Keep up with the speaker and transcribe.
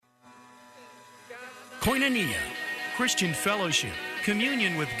Koinonia, Christian fellowship,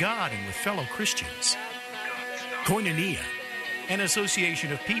 communion with God and with fellow Christians. Koinonia, an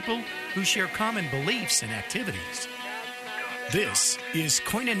association of people who share common beliefs and activities. This is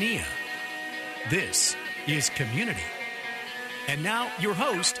Koinonia. This is community. And now, your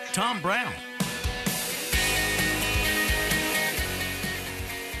host, Tom Brown.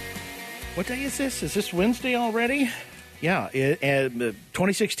 What day is this? Is this Wednesday already? Yeah,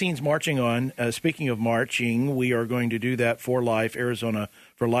 2016's marching on. Speaking of marching, we are going to do that for Life, Arizona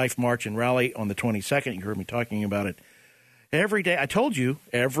for Life March and Rally on the 22nd. You heard me talking about it every day. I told you,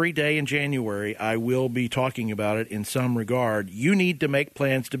 every day in January, I will be talking about it in some regard. You need to make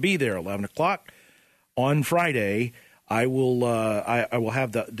plans to be there. 11 o'clock on Friday, I will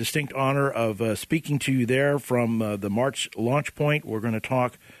have the distinct honor of speaking to you there from the March launch point. We're going to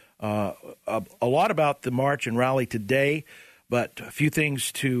talk a lot about the march and rally today, but a few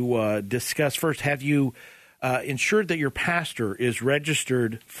things to discuss. First, have you ensured that your pastor is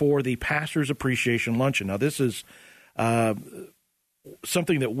registered for the Pastor's Appreciation Luncheon? Now, this is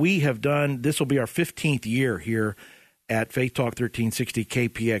something that we have done. This will be our 15th year here at Faith Talk 1360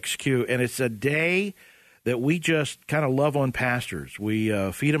 KPXQ, and it's a day that we just kind of love on pastors. We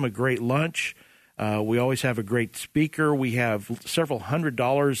feed them a great lunch. We always have a great speaker. We have several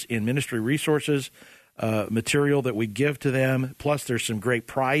 $100s in ministry resources, material that we give to them. Plus, there's some great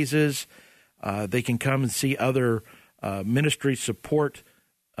prizes. They can come and see other ministry support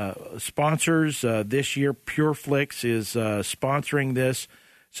sponsors. This year, PureFlix is sponsoring this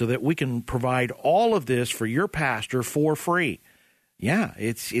so that we can provide all of this for your pastor for free. Yeah,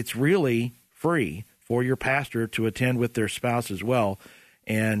 it's really free for your pastor to attend with their spouse as well.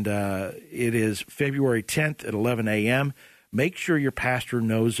 And it is February 10th at 11 a.m. Make sure your pastor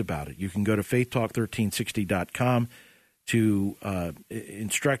knows about it. You can go to faithtalk1360.com to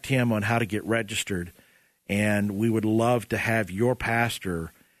instruct him on how to get registered. And we would love to have your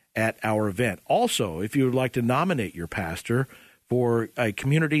pastor at our event. Also, if you would like to nominate your pastor for a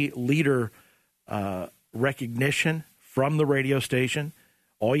community leader recognition from the radio station,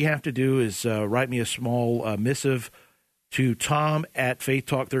 all you have to do is write me a small missive to Tom at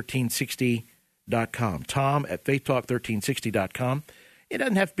faithtalk1360.com. Tom at faithtalk1360.com. It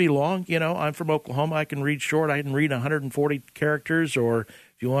doesn't have to be long. You know, I'm from Oklahoma. I can read short. I can read 140 characters, or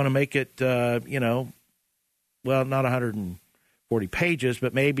if you want to make it, not 140 pages,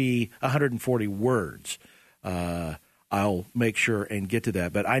 but maybe 140 words. I'll make sure and get to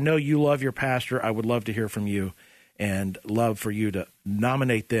that. But I know you love your pastor. I would love to hear from you and love for you to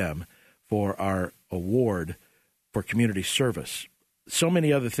nominate them for our award for community service. So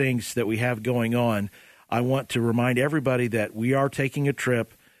many other things that we have going on. I want to remind everybody that we are taking a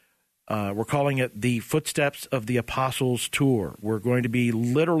trip. We're calling it the Footsteps of the Apostles Tour. We're going to be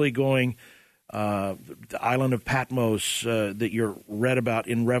literally going the island of Patmos that you're read about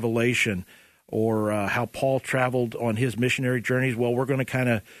in Revelation, or how Paul traveled on his missionary journeys. Well, we're going to kind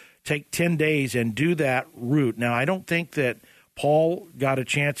of take 10 days and do that route. Now, I don't think that Paul got a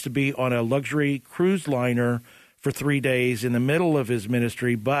chance to be on a luxury cruise liner for 3 days in the middle of his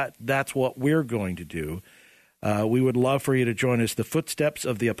ministry, but that's what we're going to do. We would love for you to join us. The Footsteps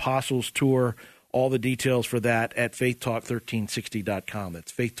of the Apostles Tour, all the details for that at faithtalk1360.com.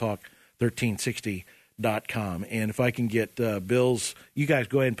 That's faithtalk1360.com. And if I can get Bill's, you guys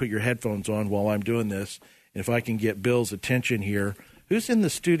go ahead and put your headphones on while I'm doing this. And if I can get Bill's attention here. Who's in the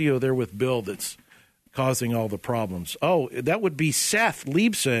studio there with Bill that's causing all the problems? Oh, that would be Seth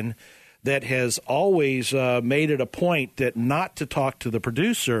Liebson, that has always made it a point that not to talk to the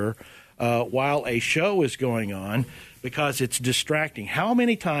producer while a show is going on because it's distracting. How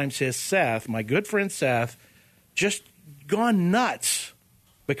many times has Seth, my good friend Seth, just gone nuts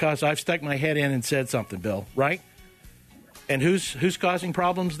because I've stuck my head in and said something, Bill, right? And who's causing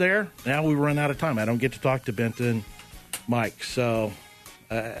problems there? Now we run out of time. I don't get to talk to Benta and Mike. So,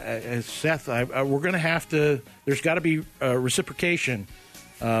 Seth, we're going to have to, there's got to be reciprocation.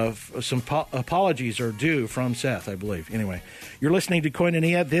 Some apologies are due from Seth, I believe. Anyway, you're listening to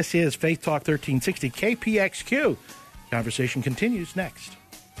Koinonia. This is Faith Talk 1360 KPXQ. Conversation continues next.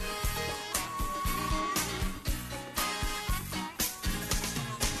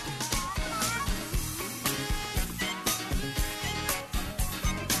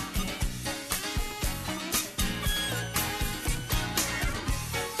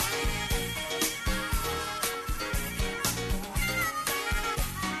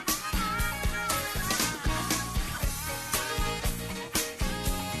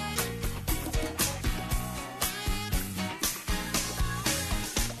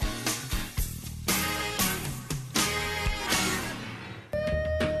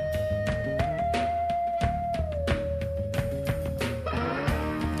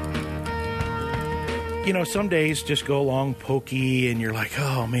 Some days just go along pokey and you're like,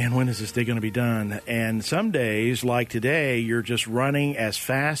 oh man, when is this day going to be done? And some days, like today, you're just running as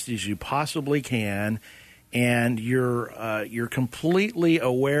fast as you possibly can, and you're completely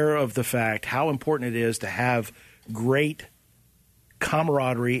aware of the fact how important it is to have great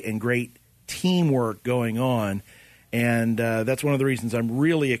camaraderie and great teamwork going on. And that's one of the reasons I'm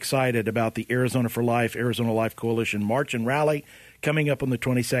really excited about the Arizona for Life, Arizona Life Coalition March and Rally coming up on the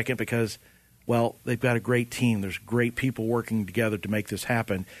 22nd because, well, they've got a great team. There's great people working together to make this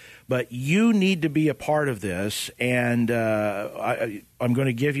happen. But you need to be a part of this, and I'm going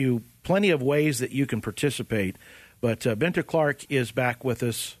to give you plenty of ways that you can participate. But Benta Clark is back with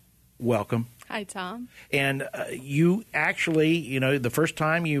us. Welcome. Hi, Tom. And you actually, the first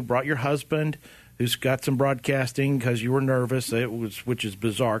time you brought your husband, who's got some broadcasting because you were nervous, which is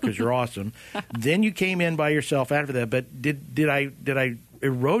bizarre because you're awesome. Then you came in by yourself after that. But did I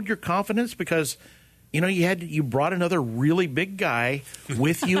erode your confidence because you brought another really big guy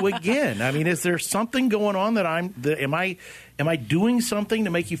with you again? I mean, is there something going on am I doing something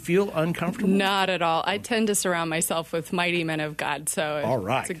to make you feel uncomfortable? Not at all. I tend to surround myself with mighty men of God, so all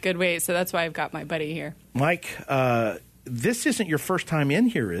right. It's a good way. So that's why I've got my buddy here. Mike, this isn't your first time in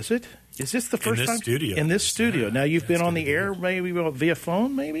here, is it? Is this the first time? In this studio. Now, you've been on the air maybe via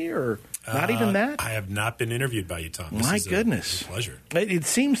phone maybe, or not even that? I have not been interviewed by you, Tom. My goodness. A pleasure. It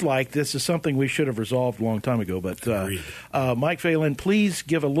seems like this is something we should have resolved a long time ago. But Mike Phelan, please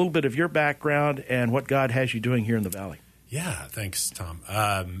give a little bit of your background and what God has you doing here in the Valley. Yeah, thanks, Tom.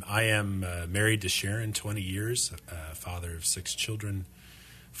 I am married to Sharon, 20 years, father of 6 children,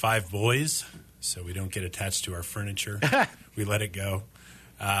 5 boys, so we don't get attached to our furniture. We let it go.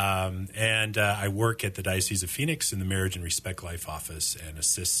 And I work at the Diocese of Phoenix in the Marriage and Respect Life office and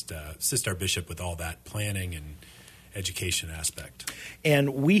assist our bishop with all that planning and education aspect.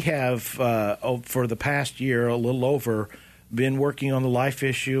 And we have, for the past year, a little over, been working on the life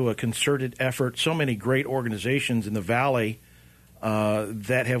issue, a concerted effort. So many great organizations in the Valley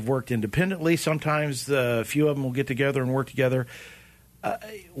that have worked independently. Sometimes a few of them will get together and work together.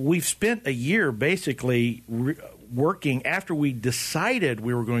 We've spent a year basically working after we decided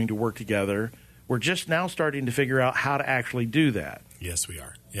we were going to work together. We're just now starting to figure out how to actually do that. Yes, we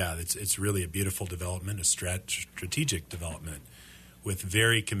are. Yeah, it's really a beautiful development, a strategic development with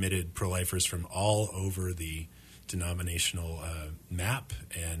very committed pro-lifers from all over the denominational map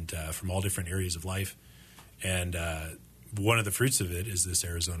and from all different areas of life. And one of the fruits of it is this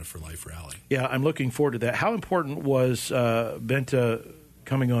Arizona for Life rally. Yeah, I'm looking forward to that. How important was Benta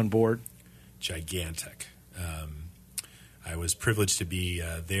coming on board? Gigantic. I was privileged to be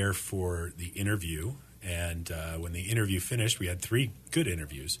there for the interview, and when the interview finished, we had 3 good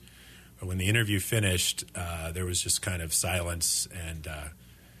interviews. But when the interview finished, there was just kind of silence, and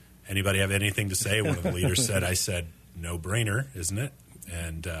anybody have anything to say? One of the leaders said, I said, no-brainer, isn't it?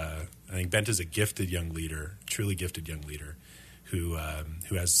 And I think Benta's a gifted young leader, truly gifted young leader, who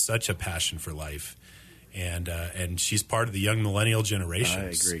has such a passion for life. And she's part of the young millennial generation. I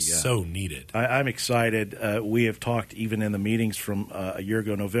agree, yeah. So needed. I'm excited. We have talked even in the meetings from a year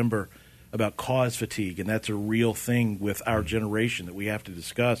ago, November, about cause fatigue, and that's a real thing with our generation that we have to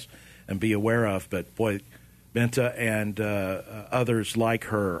discuss and be aware of. But, boy, Benta and others like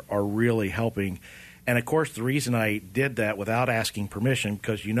her are really helping. And, of course, the reason I did that without asking permission,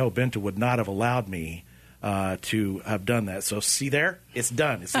 because Benta would not have allowed me to have done that. So, see there? It's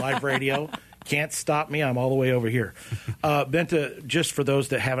done. It's live radio. Can't stop me. I'm all the way over here. Benta, just for those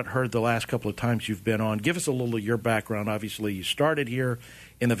that haven't heard the last couple of times you've been on, give us a little of your background. Obviously, you started here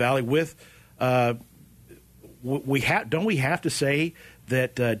in the Valley with don't we have to say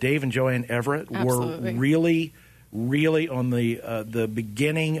that Dave and Joanne Everett Absolutely. were really on the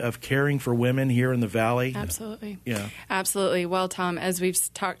beginning of caring for women here in the Valley? Absolutely. Yeah. Absolutely. Well, Tom, as we've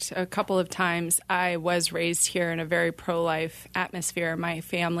talked a couple of times, I was raised here in a very pro-life atmosphere. My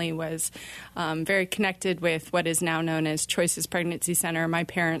family was very connected with what is now known as Choices Pregnancy Center. My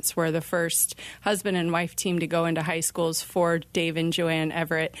parents were the first husband and wife team to go into high schools for Dave and Joanne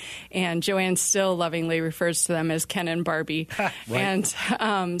Everett. And Joanne still lovingly refers to them as Ken and Barbie. Right.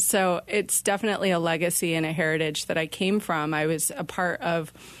 And so it's definitely a legacy and a heritage that I came from. I was a part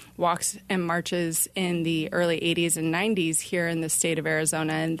of walks and marches in the early 80s and 90s here in the state of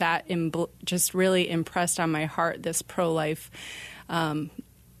Arizona, and that just really impressed on my heart this pro-life,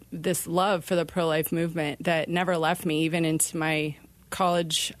 this love for the pro-life movement that never left me, even into my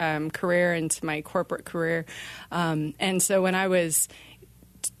college career, into my corporate career. And so when I was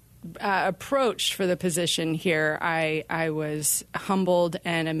approached for the position here, I was humbled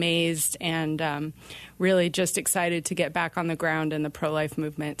and amazed and really just excited to get back on the ground in the pro-life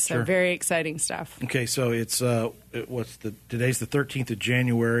movement. So very exciting stuff. Okay, so it's today's the 13th of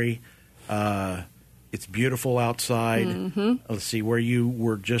January. It's beautiful outside. Let's see, where you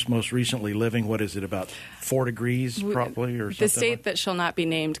were just most recently living, what is it, about 4 degrees probably or something? The state that shall not be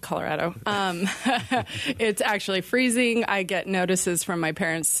named, Colorado. It's actually freezing. I get notices from my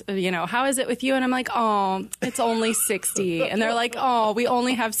parents, how is it with you? And I'm like, oh, it's only 60. And they're like, oh, we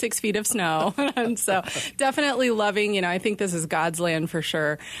only have 6 feet of snow. And so definitely loving, I think this is God's land for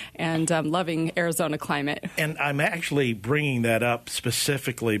sure, and loving Arizona climate. And I'm actually bringing that up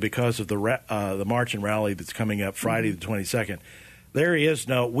specifically because of the March and Rally that's coming up Friday the 22nd.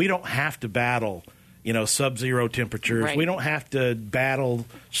 We don't have to battle, sub-zero temperatures. Right. We don't have to battle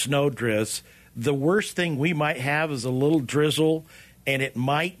snow drifts. The worst thing we might have is a little drizzle, and it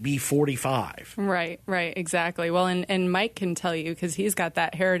might be 45. Right, exactly. Well, and Mike can tell you, because he's got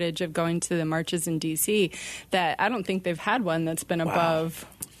that heritage of going to the marches in D.C., that I don't think they've had one that's been above...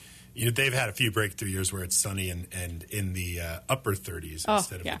 They've had a few breakthrough years where it's sunny and in the upper 30s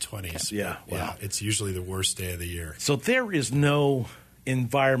instead of the 20s. Yeah. It's usually the worst day of the year. So there is no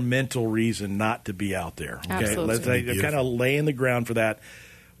environmental reason not to be out there. Okay? Absolutely. Let's kind of lay in the ground for that.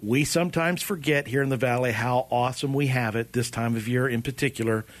 We sometimes forget here in the Valley how awesome we have it this time of year in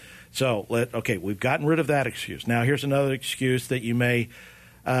particular. So, we've gotten rid of that excuse. Now, here's another excuse that you may,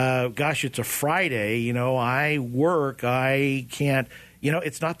 it's a Friday, I work, I can't.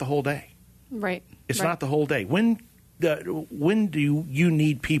 It's not the whole day. Right. It's not the whole day. When do you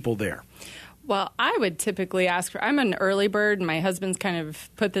need people there? Well, I would typically ask I'm an early bird, and my husband's kind of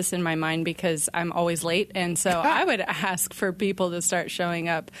put this in my mind because I'm always late. And so I would ask for people to start showing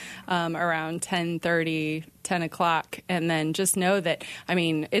up around 10:30, 10 o'clock, and then just know that,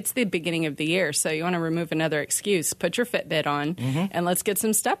 it's the beginning of the year, so you want to remove another excuse. Put your Fitbit on, and let's get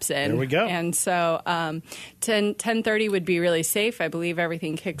some steps in. There we go. And so 10:30 would be really safe. I believe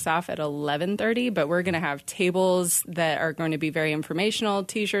everything kicks off at 11:30, but we're going to have tables that are going to be very informational,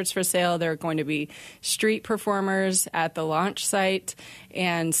 T-shirts for sale. There are going to be street performers at the launch site,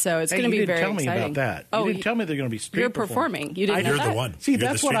 and so it's going to be very exciting. You didn't tell me about that. You didn't tell me they're going to be street performers. You're performing. You didn't know You're that? the one. See, You're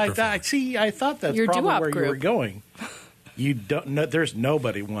that's what I thought. See, I thought that's Your probably doo-wop where group. You were going. You don't know, there's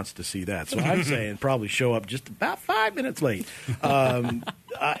nobody wants to see that. So I'm saying probably show up just about 5 minutes late. I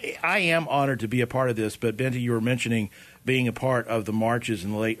am honored to be a part of this, but Benta, you were mentioning being a part of the marches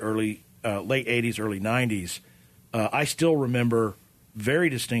in the late 80s, early 90s. I still remember very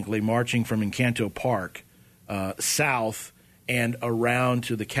distinctly marching from Encanto Park south and around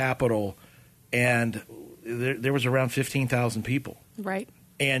to the Capitol, and there was around 15,000 people. Right.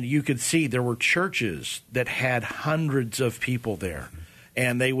 And you could see there were churches that had hundreds of people there,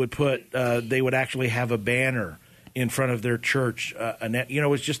 and they would actually have a banner in front of their church. It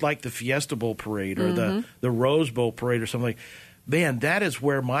was just like the Fiesta Bowl parade or the Rose Bowl parade or something. Man, that is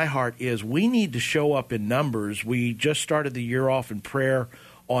where my heart is. We need to show up in numbers. We just started the year off in prayer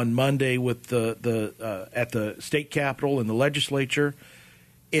on Monday with at the state capitol and the legislature.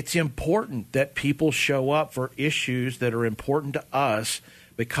 It's important that people show up for issues that are important to us,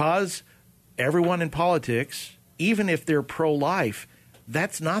 because everyone in politics, even if they're pro-life,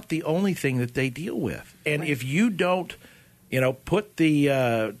 that's not the only thing that they deal with. And if you don't, put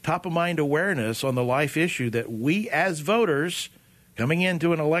the top-of-mind awareness on the life issue that we as voters coming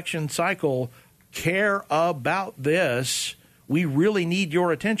into an election cycle care about this, we really need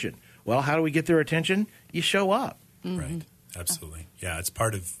your attention. Well, how do we get their attention? You show up. Right. Absolutely. Yeah, it's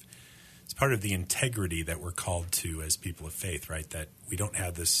part of the integrity that we're called to as people of faith, right? That we don't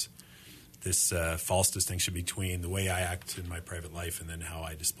have this false distinction between the way I act in my private life and then how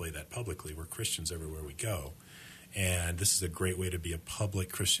I display that publicly. We're Christians everywhere we go. And this is a great way to be a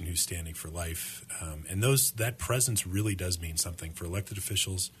public Christian who's standing for life. And that presence really does mean something for elected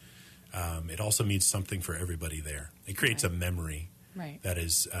officials. It also means something for everybody there. It creates a memory that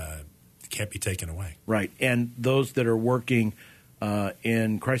is can't be taken away. Right. And those that are working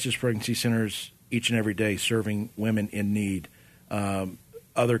in crisis pregnancy centers each and every day, serving women in need,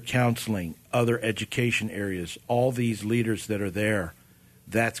 other counseling, other education areas, all these leaders that are there,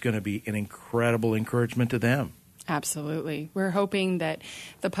 that's going to be an incredible encouragement to them. Absolutely. We're hoping that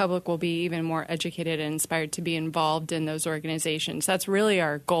the public will be even more educated and inspired to be involved in those organizations. That's really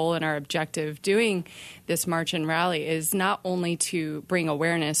our goal and our objective. Doing this march and rally is not only to bring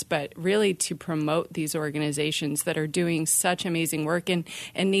awareness, but really to promote these organizations that are doing such amazing work and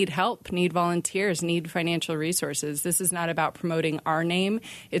need help, need volunteers, need financial resources. This is not about promoting our name.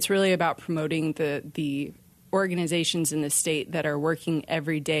 It's really about promoting the organizations in the state that are working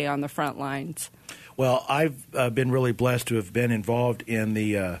every day on the front lines. Well, I've been really blessed to have been involved in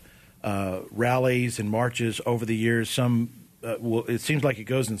the rallies and marches over the years. Some, it seems like it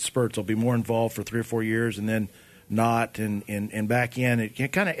goes in spurts. I'll be more involved for 3 or 4 years and then not, and back in.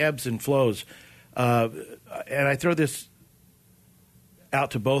 It kind of ebbs and flows. And I throw this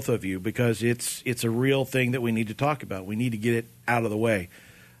out to both of you because it's a real thing that we need to talk about. We need to get it out of the way.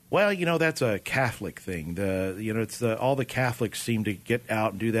 Well, that's a Catholic thing. All the Catholics seem to get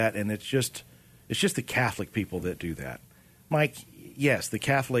out and do that, and it's just the Catholic people that do that. Mike, yes, the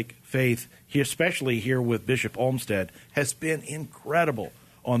Catholic faith, especially here with Bishop Olmsted, has been incredible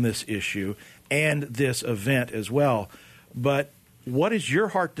on this issue and this event as well. But what is your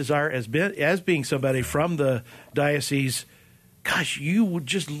heart desire as being somebody from the diocese? Gosh, you would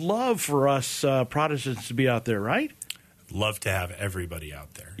just love for us Protestants to be out there, right? Love to have everybody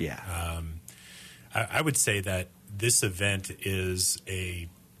out there. Yeah. I would say that this event is a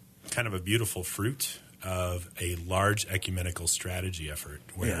kind of a beautiful fruit of a large ecumenical strategy effort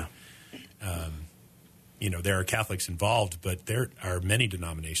where, there are Catholics involved, but there are many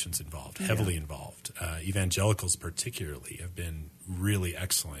denominations involved, heavily involved. Evangelicals particularly have been really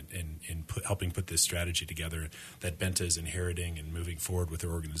excellent in helping put this strategy together that Benta is inheriting and moving forward with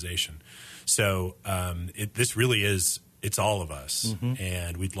their organization. So this really is, it's all of us,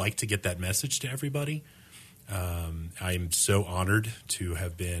 and we'd like to get that message to everybody. I'm so honored to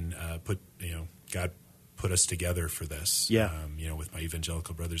have been God put us together for this, with my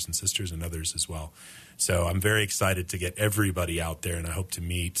evangelical brothers and sisters and others as well. So I'm very excited to get everybody out there, and I hope to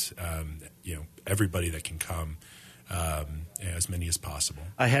meet, everybody that can come, as many as possible.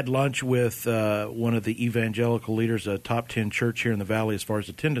 I had lunch with one of the evangelical leaders, a top 10 church here in the Valley as far as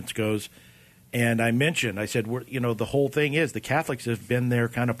attendance goes, and I said, the whole thing is the Catholics have been there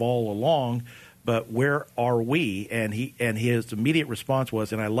kind of all along, but where are we? And his immediate response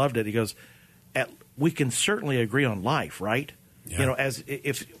was, and I loved it, he goes, we can certainly agree on life, right? Yeah. As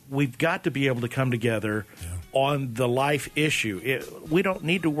if we've got to be able to come together on the life issue. We don't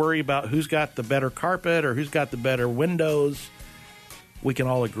need to worry about who's got the better carpet or who's got the better windows. We can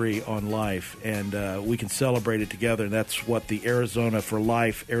all agree on life, and we can celebrate it together. And that's what the Arizona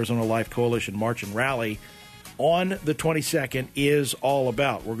Life Coalition March and Rally on the 22nd is all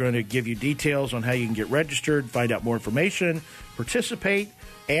about. We're going to give you details on how you can get registered, find out more information, participate,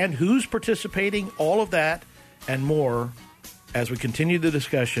 and who's participating, all of that and more as we continue the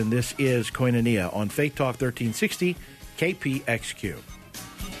discussion. This is Koinonia on Faith Talk 1360 KPXQ.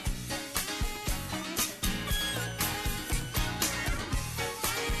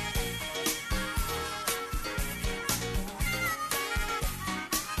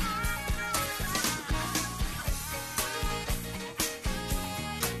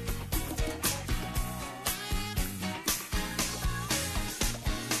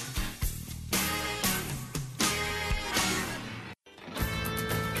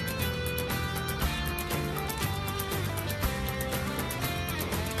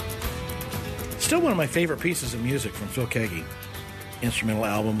 Still one of my favorite pieces of music from Phil Keaggy. Instrumental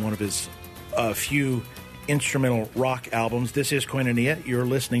album, one of his few instrumental rock albums. This is Koinonia. You're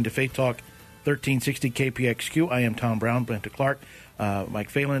listening to Faith Talk 1360 KPXQ. I am Tom Brown, Benta Clark, Mike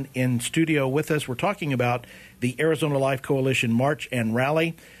Phelan in studio with us. We're talking about the Arizona Life Coalition March and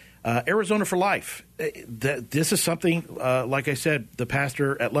Rally. Arizona for Life. This is something, like I said, the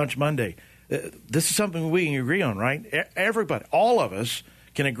pastor at lunch Monday, this is something we can agree on, right? Everybody, all of us,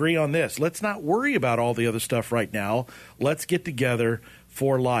 can agree on this. Let's not worry about all the other stuff right now. Let's get together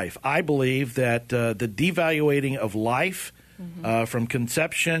for life. I believe that the devaluating of life, from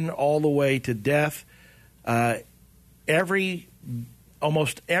conception all the way to death, almost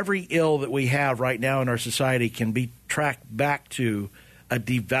every ill that we have right now in our society can be tracked back to a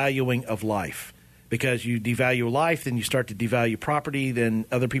devaluing of life. Because you devalue life, then you start to devalue property, then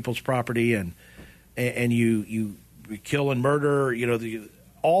other people's property, and you kill and murder,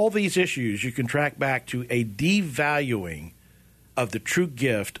 all these issues you can track back to a devaluing of the true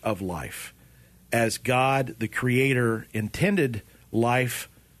gift of life. As God, the Creator, intended life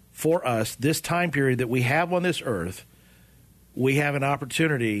for us, this time period that we have on this earth, we have an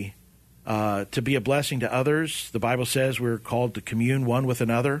opportunity to be a blessing to others. The Bible says we're called to commune one with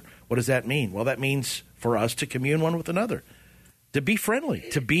another. What does that mean? Well, that means for us to commune one with another, to be friendly,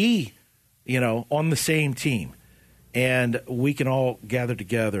 to be, on the same team. And we can all gather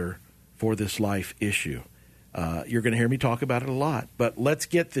together for this life issue. You're going to hear me talk about it a lot, but let's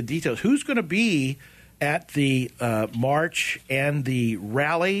get the details. Who's going to be at the march and the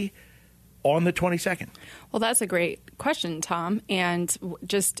rally? on the 22nd? Well, that's a great question, Tom. And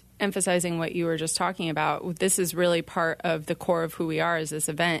just emphasizing what you were just talking about, this is really part of the core of who we are as this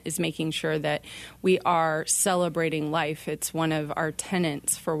event, is making sure that we are celebrating life. It's one of our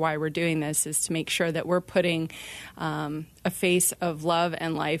tenets for why we're doing this, is to make sure that we're putting a face of love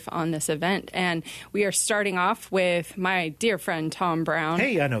and life on this event. And we are starting off with my dear friend, Tom Brown.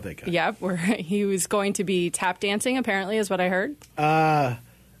 Hey, I know that guy. Yep, he was going to be tap dancing, apparently, is what I heard.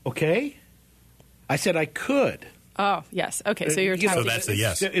 Okay. I said I could. Oh, yes. Okay, so you're So that's a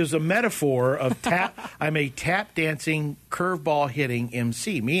yes. It was a metaphor of tap. I'm a tap dancing, curveball hitting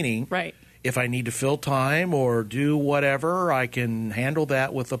MC, meaning right. if I need to fill time or do whatever, I can handle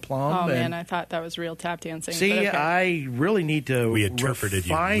that with aplomb. Oh, man, I thought that was real tap dancing. See, okay. I really need to We interpreted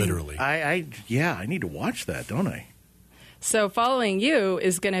you literally. I need to watch that, don't I? So following you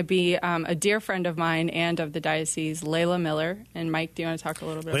is going to be a dear friend of mine and of the diocese, Layla Miller. And Mike, do you want to talk a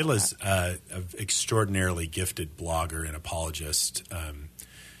little bit Layla's about that? an extraordinarily gifted blogger and apologist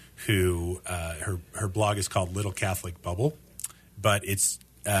who her blog is called Little Catholic Bubble, but it's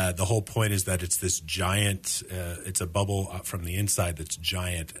the whole point is that it's this giant, it's a bubble from the inside that's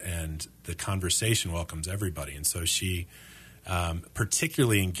giant, and the conversation welcomes everybody. And so she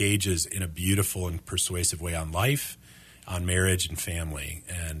particularly engages in a beautiful and persuasive way on life, on marriage and family,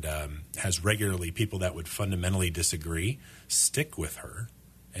 and has regularly people that would fundamentally disagree stick with her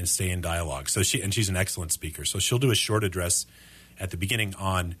and stay in dialogue. So she's an excellent speaker. So she'll do a short address at the beginning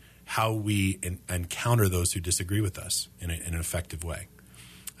on how we encounter those who disagree with us in an effective way.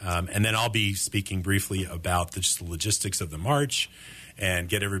 And then I'll be speaking briefly about just the logistics of the march and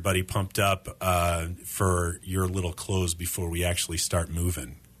get everybody pumped up for your little close before we actually start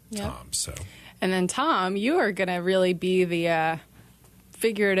moving, Yep. Tom. So. And then, Tom, you are going to really be the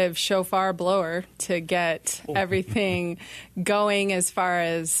figurative shofar blower to get everything going as far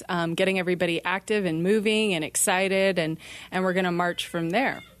as getting everybody active and moving and excited, and we're going to march from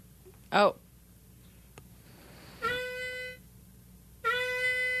there. Oh.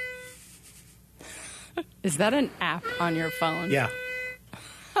 Is that an app on your phone? Yeah.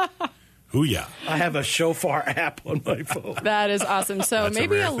 Ooh, yeah. I have a shofar app on my phone. That is awesome. So That's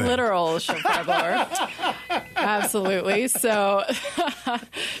maybe a rare a thing. literal shofar blower. Absolutely. So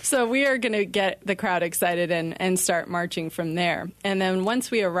we are going to get the crowd excited and start marching from there. And then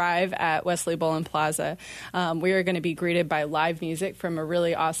once we arrive at Wesley Bullen Plaza, we are going to be greeted by live music from a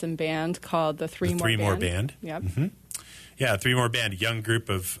really awesome band called the Three More Band. Yep. Mm-hmm. Yeah, Three More Band, a young group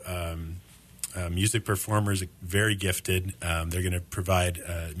of music performers, very gifted. They're going to provide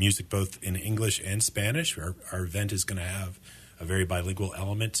music both in English and Spanish. Our event is going to have a very bilingual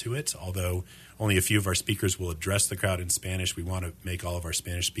element to it, although only a few of our speakers will address the crowd in Spanish. We want to make all of our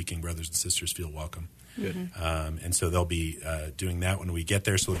Spanish-speaking brothers and sisters feel welcome. Good. And so they'll be doing that when we get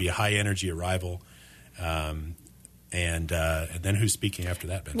there, so it'll be a high-energy arrival. And then who's speaking after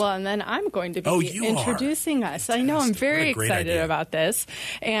that, Benta? Well, and then I'm going to be introducing us. Fantastic. I know, I'm very What a great excited idea. about this.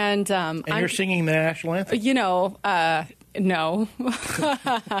 And You're singing the national anthem? No.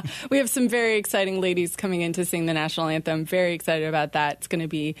 We have some very exciting ladies coming in to sing the national anthem. Very excited about that. It's going to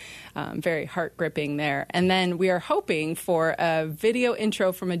be very heart-gripping there. And then we are hoping for a video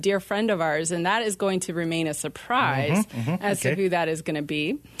intro from a dear friend of ours, and that is going to remain a surprise as to who that is going to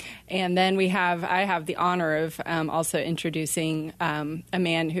be. And then I have the honor of also introducing a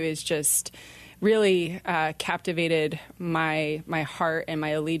man who is just really captivated my heart and my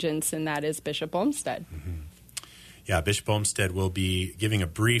allegiance, and that is Bishop Olmsted. Mm-hmm. Yeah, Bishop Olmsted will be giving a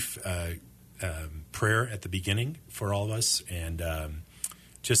brief prayer at the beginning for all of us, and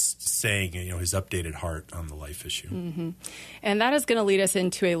just saying, his updated heart on the life issue. Mm-hmm. And that is going to lead us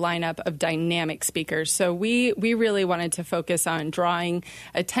into a lineup of dynamic speakers. So we really wanted to focus on drawing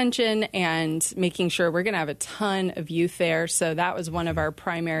attention and making sure we're going to have a ton of youth there. So that was one of our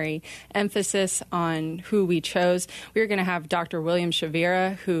primary emphasis on who we chose. We were going to have Dr. William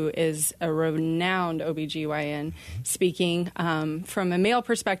Shavira, who is a renowned OBGYN, speaking from a male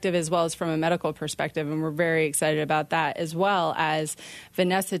perspective as well as from a medical perspective. And we're very excited about that, as well as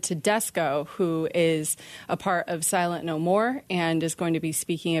Vanessa Tedesco, who is a part of Silent No More and is going to be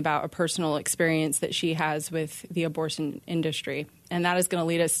speaking about a personal experience that she has with the abortion industry. And that is going to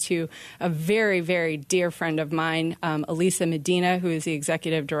lead us to a very, very dear friend of mine, Elisa Medina, who is the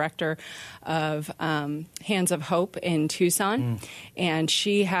executive director of Hands of Hope in Tucson. And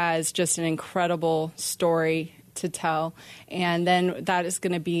she has just an incredible story to tell. And then that is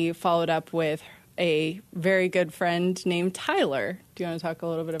going to be followed up with a very good friend named Tyler. Do you want to talk a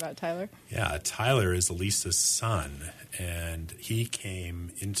little bit about Tyler? Yeah, Tyler is Elisa's son, and he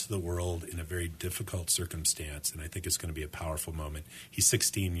came into the world in a very difficult circumstance, and I think it's going to be a powerful moment. He's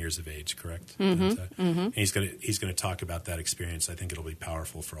 16 years of age, correct? And he's going to talk about that experience. I think it'll be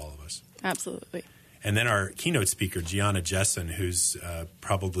powerful for all of us. Absolutely. And then our keynote speaker, Gianna Jessen, who's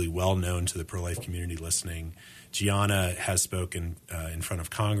probably well known to the pro-life community listening. Gianna has spoken in front of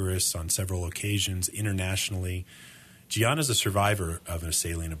Congress on several occasions internationally. Gianna is a survivor of a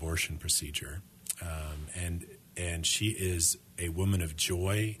saline abortion procedure, and she is a woman of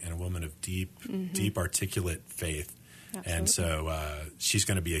joy and a woman of deep articulate faith. Absolutely. And so she's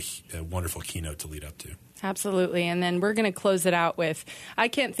going to be a wonderful keynote to lead up to. Absolutely. And then we're going to close it out with, I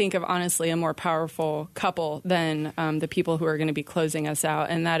can't think of, honestly, a more powerful couple than the people who are going to be closing us out,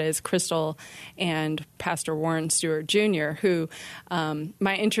 and that is Crystal and Pastor Warren Stewart Jr., who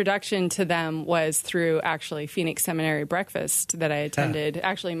my introduction to them was through actually Phoenix Seminary breakfast that I attended.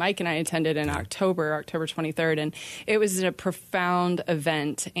 Actually, Mike and I attended in October 23rd, and it was a profound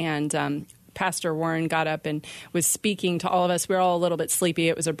event, and Pastor Warren got up and was speaking to all of us. We were all a little bit sleepy.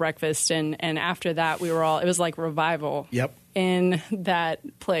 It was a breakfast, and after that, it was like revival in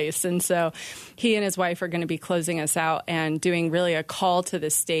that place. And so he and his wife are going to be closing us out and doing really a call to the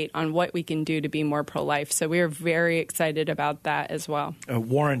state on what we can do to be more pro-life. So we are very excited about that as well.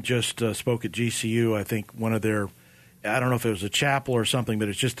 Warren just spoke at GCU, I think one of their, I don't know if it was a chapel or something, but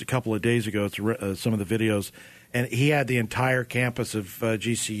it's just a couple of days ago. It's some of the videos. And he had the entire campus of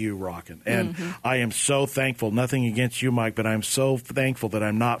GCU rocking. And I am so thankful, nothing against you, Mike, but I'm so thankful that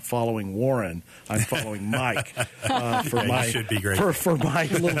I'm not following Warren. I'm following Mike for my should be great. For my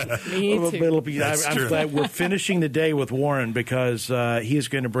little bit. I'm glad we're finishing the day with Warren because he is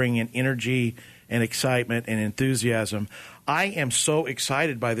going to bring in energy and excitement and enthusiasm. I am so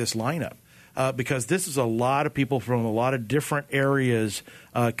excited by this lineup. Because this is a lot of people from a lot of different areas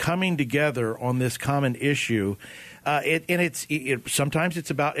coming together on this common issue. Sometimes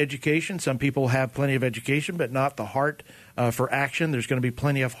it's about education. Some people have plenty of education, but not the heart for action. There's going to be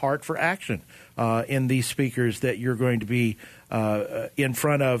plenty of heart for action in these speakers that you're going to be in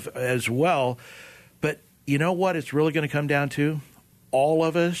front of as well. But you know what it's really going to come down to? All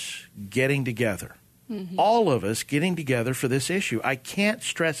of us getting together. All of us getting together for this issue. I can't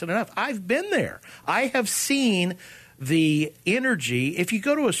stress it enough. I've been there. I have seen the energy. If you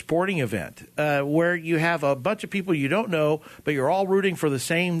go to a sporting event where you have a bunch of people you don't know, but you're all rooting for the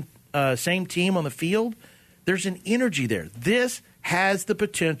same team on the field, there's an energy there. This has the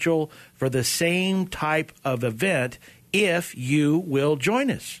potential for the same type of event if you will join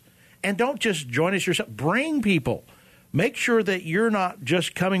us. And don't just join us yourself. Bring people. Make sure that you're not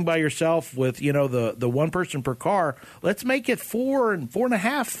just coming by yourself with, the one person per car. Let's make it 4 and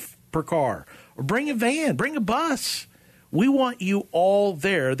 4.5 per car. Or bring a van, bring a bus. We want you all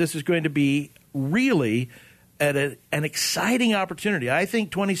there. This is going to be really an exciting opportunity. I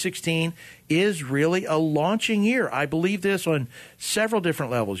think 2016 is really a launching year. I believe this on several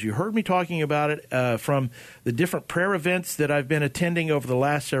different levels. You heard me talking about it from the different prayer events that I've been attending over the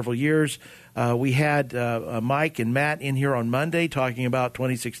last several years. We had Mike and Matt in here on Monday talking about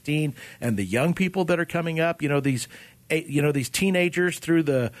 2016 and the young people that are coming up. These teenagers through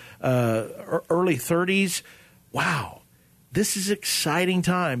the early 30s. Wow. This is an exciting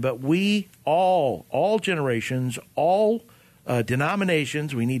time, but we all generations, all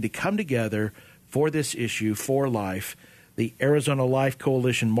denominations, we need to come together for this issue, for life. The Arizona Life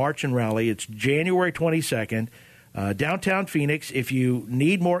Coalition March and Rally, it's January 22nd, downtown Phoenix. If you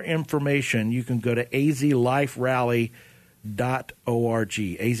need more information, you can go to azliferally.org,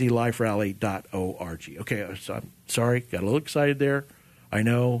 azliferally.org. Okay, so I'm sorry, got a little excited there. I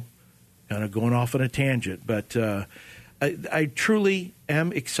know, kind of going off on a tangent, but I truly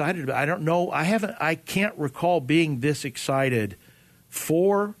am excited. I don't know. I can't recall being this excited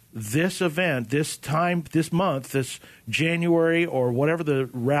for this event, this time, this month, this January or whatever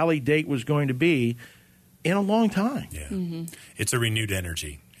the rally date was going to be in a long time. Yeah. It's a renewed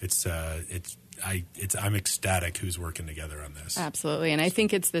energy. I'm ecstatic who's working together on this. Absolutely. And I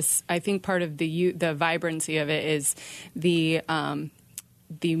think it's this, I think part of the vibrancy of it is the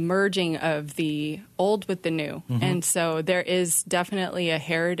merging of the old with the new. And so there is definitely a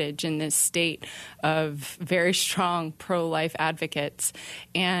heritage in this state of very strong pro-life advocates.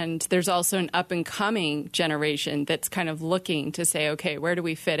 And there's also an up-and-coming generation that's kind of looking to say, okay, where do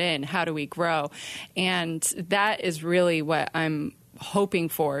we fit in? How do we grow? And that is really what I'm hoping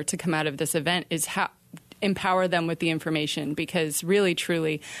for to come out of this event is how empower them with the information, because really,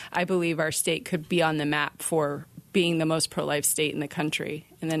 truly, I believe our state could be on the map for being the most pro-life state in the country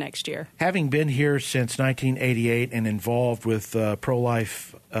in the next year. Having been here since 1988 and involved with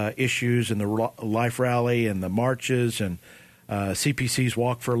pro-life issues and the Life Rally and the marches and CPC's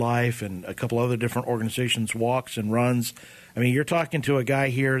Walk for Life and a couple other different organizations' walks and runs, I mean, you're talking to a guy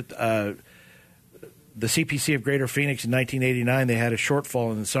here, the CPC of Greater Phoenix in 1989, they had a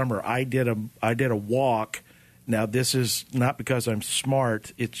shortfall in the summer. I did a walk. Now, this is not because I'm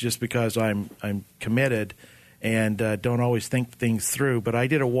smart. It's just because I'm committed and don't always think things through. But I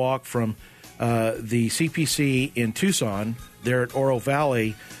did a walk from the CPC in Tucson, there at Oro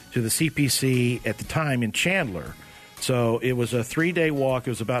Valley, to the CPC at the time in Chandler. So it was a 3-day walk. It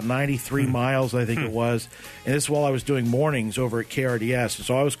was about 93 miles, I think it was. And this is while I was doing mornings over at KRDS.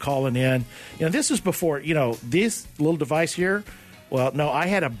 So I was calling in. You know, this is before, this little device here. Well, no, I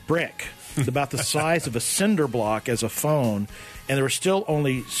had a brick about the size of a cinder block as a phone, and there were still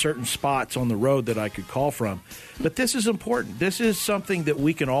only certain spots on the road that I could call from. But this is important. This is something that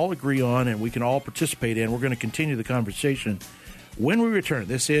we can all agree on and we can all participate in. We're going to continue the conversation when we return.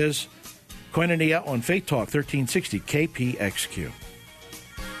 This is Koinonia on Faith Talk 1360 KPXQ.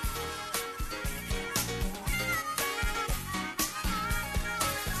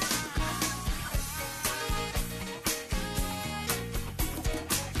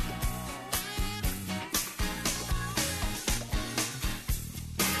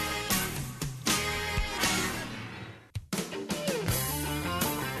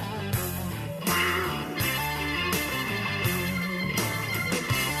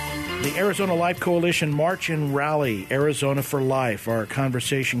 Arizona Life Coalition March and Rally, Arizona for Life. Our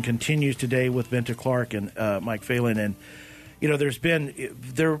conversation continues today with Benta Clark and Mike Phelan. And, there's been,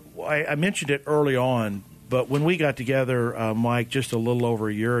 I mentioned it early on, but when we got together, Mike, just a little over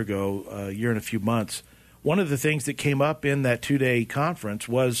a year ago, a year and a few months, one of the things that came up in that 2-day conference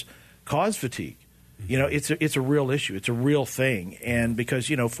was cause fatigue. It's a real issue. It's a real thing. And because,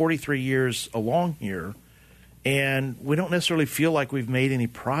 43 years along here, and we don't necessarily feel like we've made any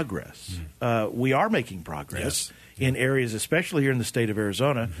progress. We are making progress in areas, especially here in the state of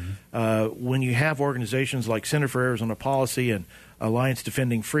Arizona. When you have organizations like Center for Arizona Policy and Alliance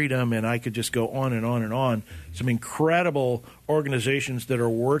Defending Freedom, and I could just go on and on and on, some incredible organizations that are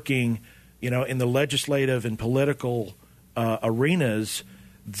working, in the legislative and political arenas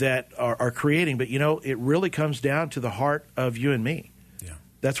that are creating. But, it really comes down to the heart of you and me.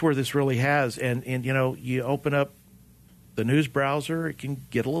 That's where this really has. And you open up the news browser, it can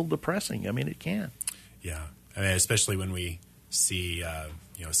get a little depressing. I mean, it can. Yeah. I mean, especially when we see,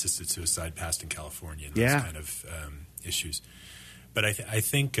 assisted suicide passed in California and those kind of issues. But I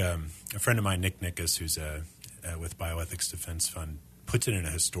think a friend of mine, Nick Nickus, who's with Bioethics Defense Fund, puts it in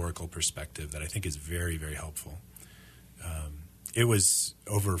a historical perspective that I think is very, very helpful. It was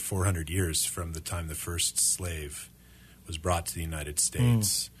over 400 years from the time the first slave was brought to the United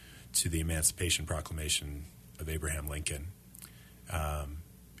States to the Emancipation Proclamation of Abraham Lincoln.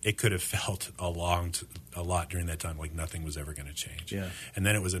 It could have felt a lot during that time like nothing was ever going to change. Yeah. And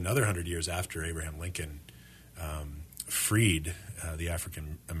then it was another 100 years after Abraham Lincoln freed the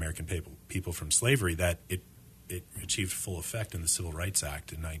African American people from slavery that it achieved full effect in the Civil Rights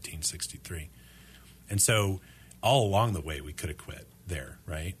Act in 1963. And so all along the way we could have quit there,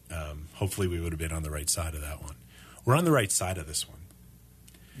 right? Hopefully we would have been on the right side of that one. We're on the right side of this one.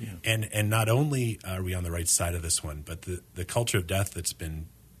 Yeah. And not only are we on the right side of this one, but the culture of death that's been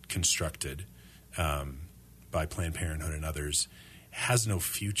constructed by Planned Parenthood and others has no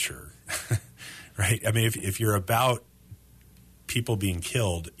future, right? I mean, if you're about people being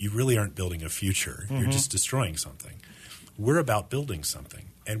killed, you really aren't building a future. You're just destroying something. We're about building something,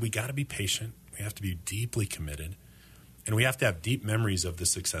 and we got to be patient. We have to be deeply committed, and we have to have deep memories of the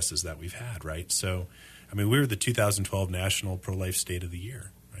successes that we've had, right? So, I mean, we were the 2012 National Pro-Life State of the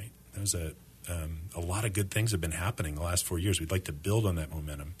Year, right? That was a lot of good things have been happening the last 4 years. We'd like to build on that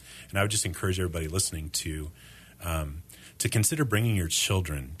momentum. And I would just encourage everybody listening to consider bringing your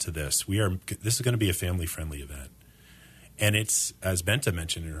children to this. This is going to be a family-friendly event. And it's, as Benta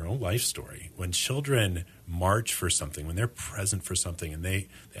mentioned in her own life story, when children march for something, when they're present for something and they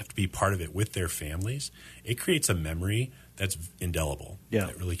have to be part of it with their families, it creates a memory that's indelible,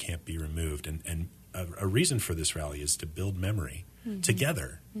 that really can't be removed. And a reason for this rally is to build memory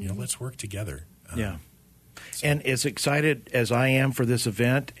together. Let's work together. So. And as excited as I am for this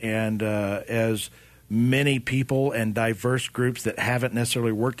event, and as many people and diverse groups that haven't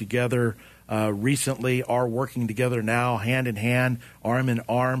necessarily worked together recently are working together now, hand in hand, arm in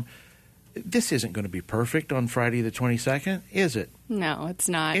arm, this isn't going to be perfect on Friday the 22nd, is it? No, it's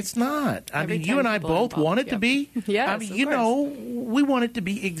not. It's not. I Every mean, time you and I people are both want it involved, to be. Yes, I mean, of you course. know, we want it to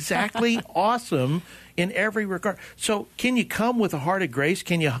be exactly awesome in every regard. So can you come with a heart of grace?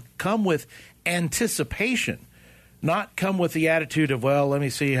 Can you come with anticipation? Not come with the attitude of, well, let me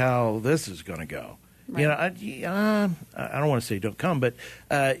see how this is going to go. Right. You know, I don't want to say don't come, but,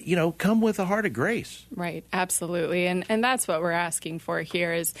 you know, come with a heart of grace. Right, absolutely. And that's what we're asking for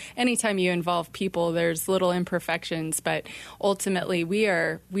here is anytime you involve people, there's little imperfections, but ultimately we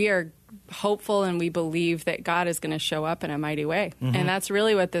are hopeful and we believe that God is going to show up in a mighty way. Mm-hmm. And that's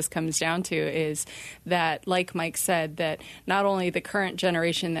really what this comes down to is that, like Mike said, that not only the current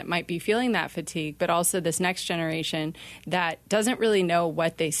generation that might be feeling that fatigue, but also this next generation that doesn't really know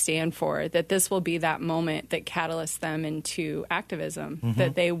what they stand for, that this will be that moment that catalysts them into activism, Mm-hmm.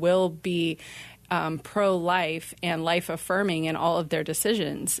 that they will be pro-life and life-affirming in all of their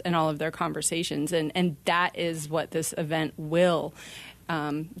decisions and all of their conversations. And that is what this event will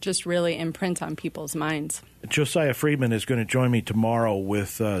just really imprint on people's minds. Josiah Friedman is going to join me tomorrow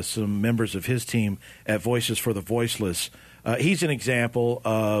with some members of his team at Voices for the Voiceless. He's an example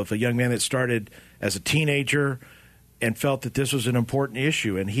of a young man that started as a teenager and felt that this was an important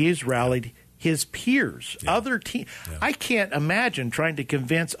issue, and he's rallied his peers, other I can't imagine trying to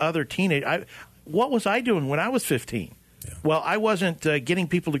convince other teenagers. What was I doing when I was 15? Yeah. Well, I wasn't getting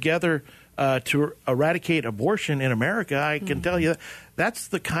people together to eradicate abortion in America. I can tell you that's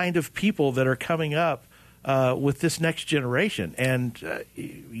the kind of people that are coming up with this next generation. And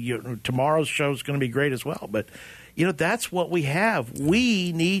tomorrow's show is going to be great as well. But, you know, that's what we have.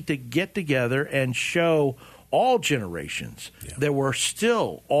 We need to get together and show all generations that we're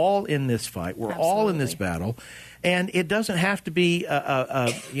still all in this fight. We're all in this battle. And it doesn't have to be,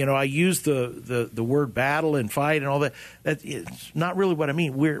 you know, I use the word battle and fight and all that. It's not really what I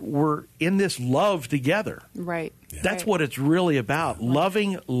mean. We're in this love together. Right. Yeah. That's what it's really about.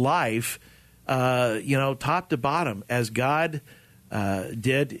 Loving life, you know, top to bottom, as God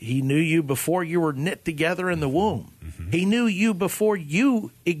did. He knew you before you were knit together in the womb. Mm-hmm. He knew you before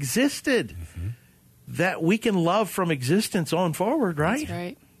you existed. Mm-hmm. That we can love from existence on forward, right? That's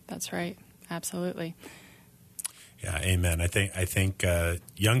right. That's right. Absolutely. Yeah, amen. I think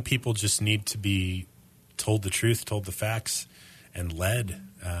young people just need to be told the truth, told the facts, and led,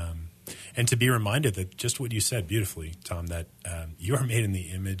 and to be reminded that just what you said beautifully, Tom, that you are made in the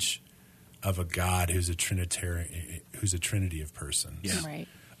image of a God who's a Trinitarian, who's a Trinity of persons, Right.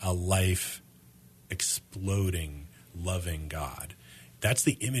 A life exploding, loving God. That's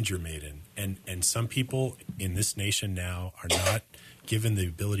the image you're made in, and some people in this nation now are not given the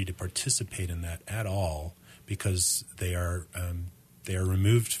ability to participate in that at all. Because they are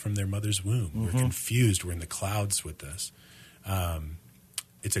removed from their mother's womb. Mm-hmm. We're confused. We're in the clouds with this.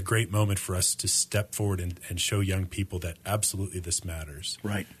 It's a great moment for us to step forward and show young people that absolutely this matters.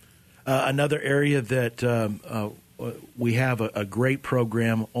 Right. Another area that we have a great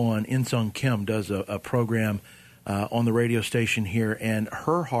program on. In-Sung Kim does a program on the radio station here, and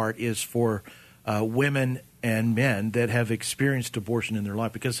her heart is for women and men that have experienced abortion in their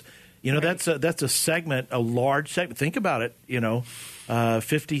life because – you know, that's a segment, a large segment. Think about it,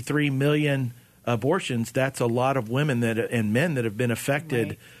 53 million abortions. That's a lot of women and men that have been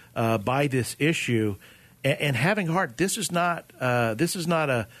affected by this issue. And having heart, this is not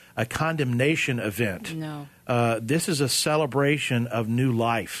a condemnation event. No. This is a celebration of new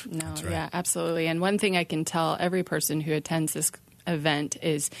life. No, That's right. Yeah, absolutely. And one thing I can tell every person who attends this event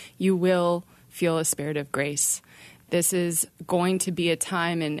is you will feel a spirit of grace. This is going to be a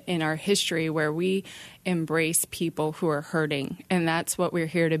time in our history where we embrace people who are hurting, and that's what we're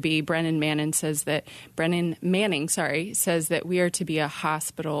here to be. Brennan Manning says that we are to be a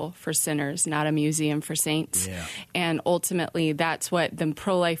hospital for sinners, not a museum for saints. Yeah. And ultimately, that's what the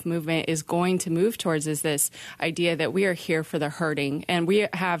pro-life movement is going to move towards, is this idea that we are here for the hurting. And we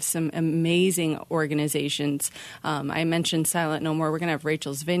have some amazing organizations. I mentioned Silent No More. We're going to have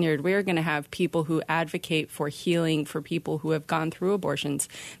Rachel's Vineyard. We are going to have people who advocate for healing for people who have gone through abortions.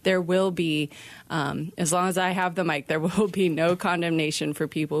 There will be, as long as I have the mic, there will be no condemnation for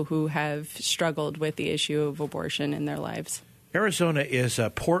people who have struggled with the issue of abortion in their lives. Arizona is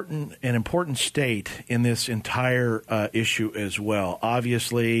an important state in this entire issue as well.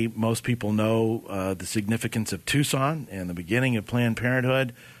 Obviously, most people know the significance of Tucson and the beginning of Planned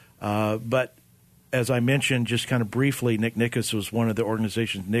Parenthood. But as I mentioned just kind of briefly, Nick Nickus was one of the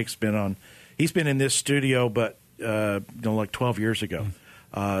organizations Nick's been on. He's been in this studio, but like 12 years ago.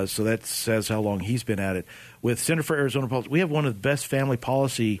 So that says how long he's been at it. With Center for Arizona Policy, we have one of the best family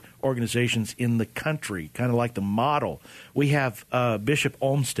policy organizations in the country, kind of like the model. We have Bishop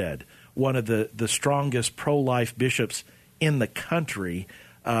Olmsted one of the strongest pro-life bishops in the country.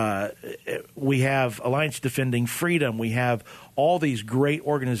 We have Alliance Defending Freedom. We have all these great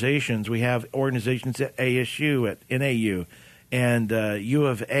organizations. We have organizations at ASU, at NAU, and U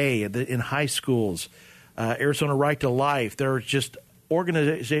of A in high schools, Arizona Right to Life. There are just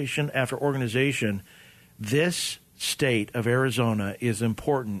organization after organization. This state of Arizona is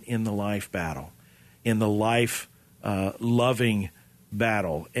important in the life battle, in the life loving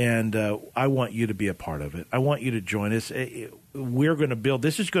battle, and I want you to be a part of it. I want you to join us. We're going to build.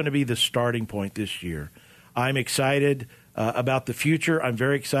 This is going to be the starting point this year. I'm excited about the future. I'm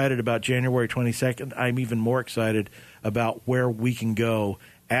very excited about January 22nd. I'm even more excited about where we can go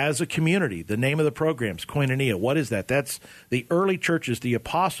as a community. The name of the program is Koinonia. What is that? That's the early churches, the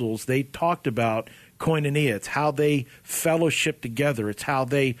apostles, they talked about Koinonia. It's how they fellowship together. It's how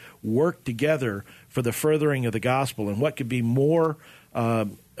they work together for the furthering of the gospel. And what could be more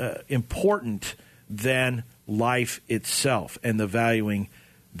important than life itself and the valuing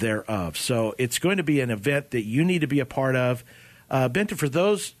thereof. So it's going to be an event that you need to be a part of. Benta, for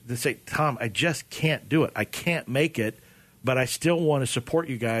those that say, Tom, I just can't do it. I can't make it, but I still want to support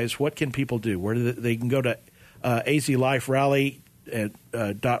you guys. What can people do? Where do they can go to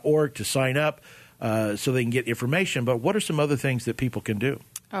azliferally.org to sign up so they can get information. But what are some other things that people can do?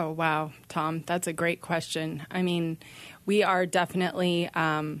 Oh, wow, Tom, that's a great question. I mean, we are definitely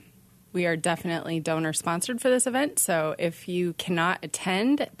donor sponsored for this event. So if you cannot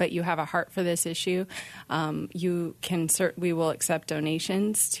attend, but you have a heart for this issue, we will accept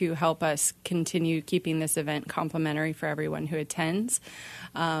donations to help us continue keeping this event complimentary for everyone who attends.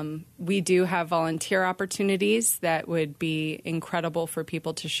 We do have volunteer opportunities that would be incredible for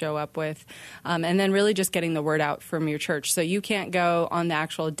people to show up with. And then really just getting the word out from your church. So you can't go on the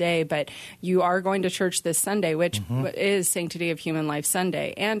actual day, but you are going to church this Sunday, which is Sanctity of Human Life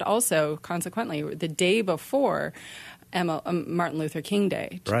Sunday. And also, consequently, the day before Martin Luther King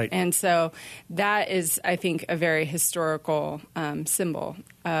Day. Right. And so that is, I think, a very historical symbol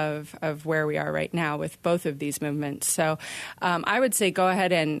of where we are right now with both of these movements. So I would say go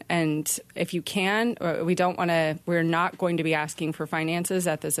ahead and if you can, we're not going to be asking for finances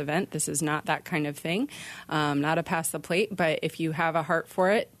at this event. This is not that kind of thing, not a pass the plate. But if you have a heart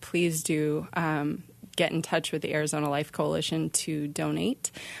for it, please do get in touch with the Arizona Life Coalition to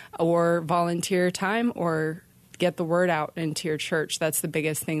donate or volunteer time or get the word out into your church. That's the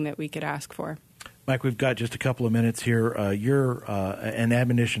biggest thing that we could ask for. Mike, we've got just a couple of minutes here. An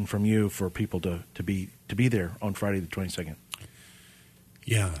admonition from you for people to be there on Friday the 22nd.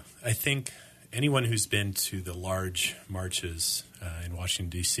 Yeah, I think anyone who's been to the large marches in Washington,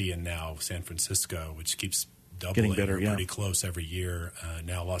 D.C. and now San Francisco, which keeps doubling pretty close every year.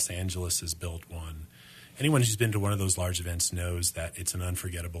 Now Los Angeles has built one. Anyone who's been to one of those large events knows that it's an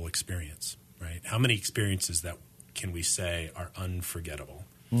unforgettable experience, right? How many experiences that can we say are unforgettable?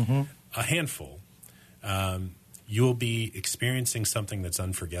 Mm-hmm. A handful. You'll be experiencing something that's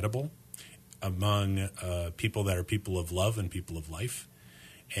unforgettable among people that are people of love and people of life.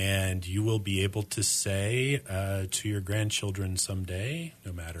 And you will be able to say to your grandchildren someday,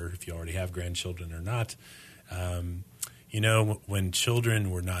 no matter if you already have grandchildren or not, when children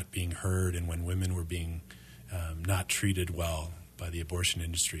were not being heard and when women were being not treated well by the abortion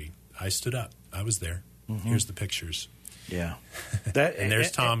industry, I stood up. I was there. Mm-hmm. Here's the pictures. Yeah. And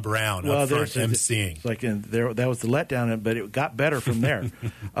there's Tom Brown up front emceeing. That was the letdown, but it got better from there.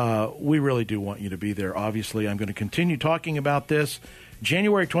 We really do want you to be there. Obviously, I'm going to continue talking about this.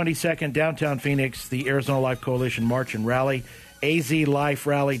 January 22nd, downtown Phoenix, the Arizona Life Coalition March and Rally.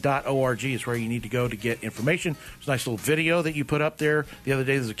 azliferally.org is where you need to go to get information. There's a nice little video that you put up there the other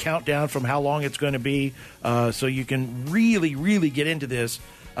day. There's a countdown from how long it's going to be, so you can really, really get into this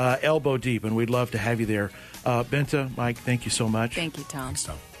elbow deep, and we'd love to have you there. Benta, Mike, thank you so much. Thank you, Tom. Thanks,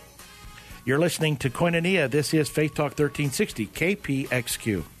 Tom. You're listening to Koinonia. This is Faith Talk 1360,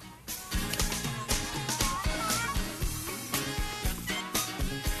 KPXQ.